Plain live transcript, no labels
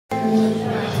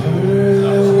Heard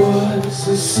there was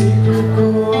a secret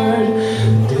chord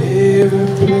David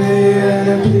played and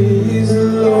it pleased the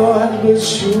Lord, but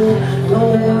you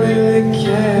don't really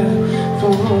care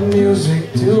for music,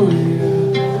 do you?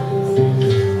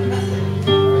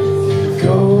 It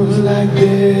goes like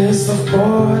this: the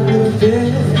fourth, the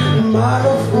fifth,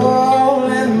 minor fall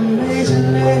and major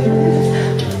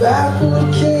lift, backward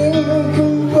king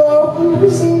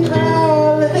composing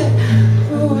hallelujah.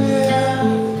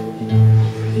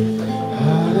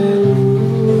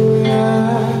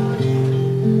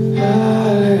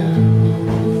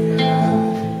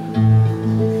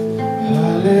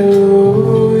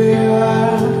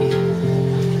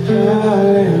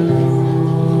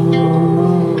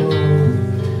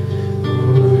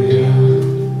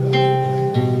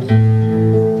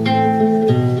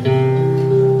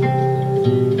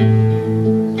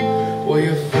 Well,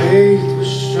 your faith was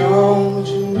strong, but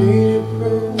you needed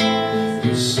proof.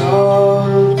 You saw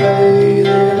her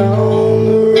bathing on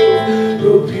the roof,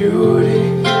 your beauty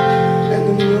and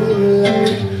the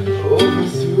moonlight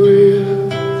overthrew you.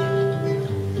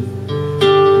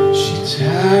 She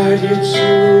tied you to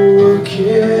a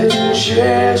kitchen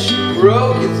chair, she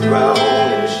broke your throne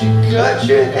and she cut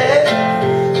your hair,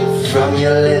 and from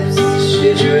your lips she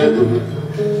drew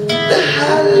the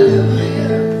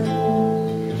hallelujah.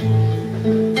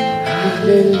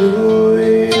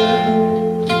 Hallelujah,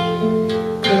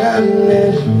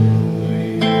 hallelujah,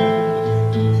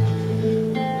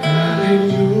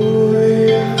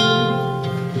 hallelujah,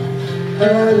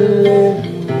 hallelujah.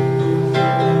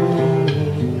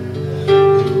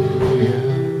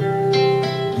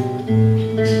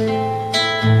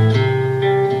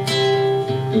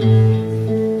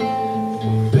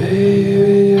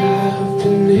 Baby, I've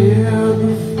been here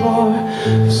before.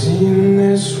 I've seen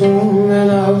this room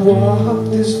and I've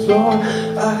walked this floor.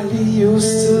 I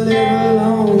used to live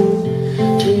alone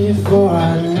before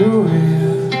I knew you.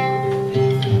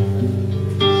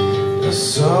 I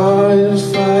saw your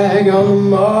flag on the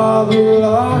marble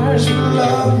arch,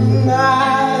 love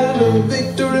night, a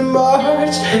victory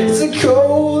march. It's a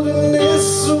cold and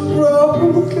it's a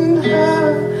broken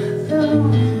heart.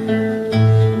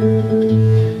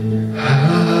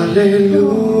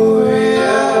 Hallelujah,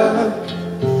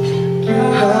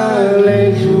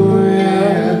 hallelujah,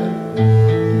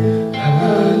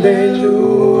 hallelujah,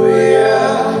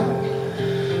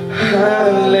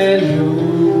 hallelujah.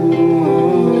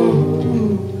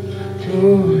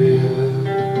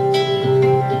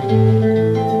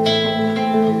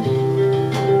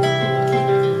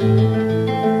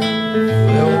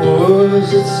 There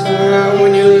was a time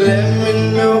when you let me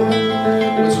know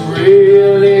what's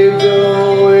really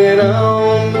going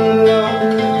on below,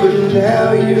 but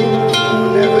now you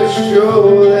never show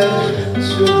that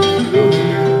to me.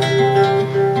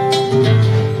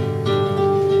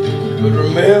 But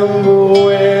remember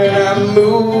when I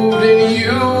moved in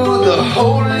you, the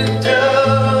holy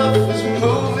dove was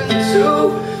moving too,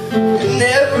 and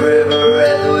every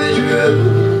breath we drew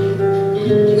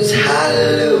was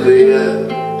hallelujah,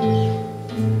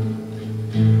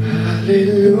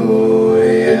 hallelujah,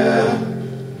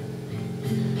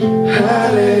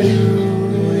 hallelujah,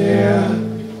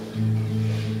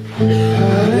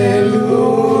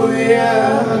 hallelujah,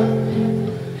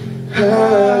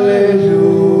 hallelujah.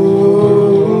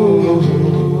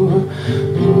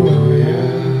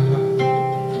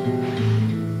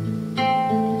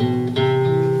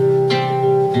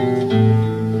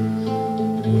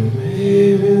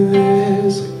 Maybe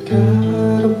there's a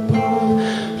God above,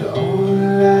 but all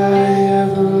I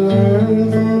ever learned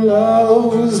from love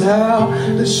was how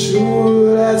to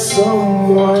shoot at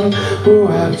someone who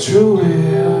outdrew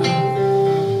you.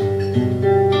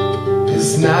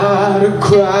 It's not a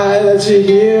cry that you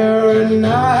hear at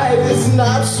night, it's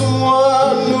not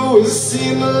someone who has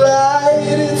seen the light.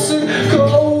 It's a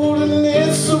cold and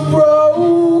it's a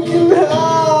broken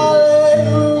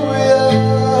hallelujah,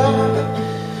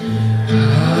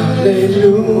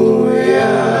 hallelujah,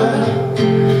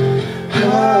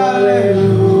 hallelujah,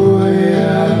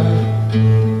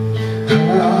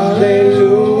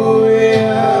 hallelujah,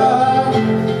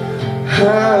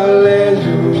 hallelujah,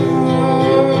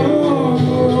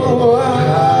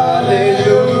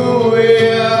 hallelujah,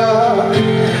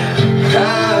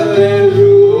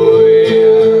 hallelujah.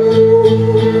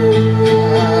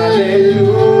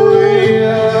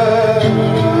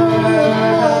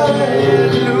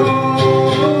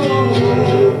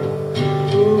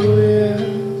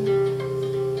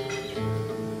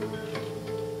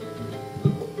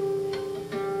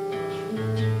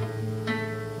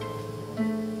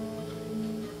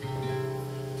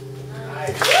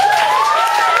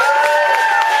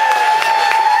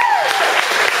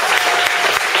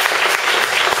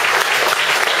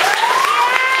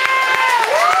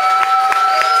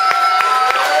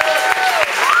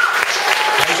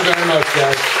 very much,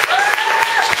 guys.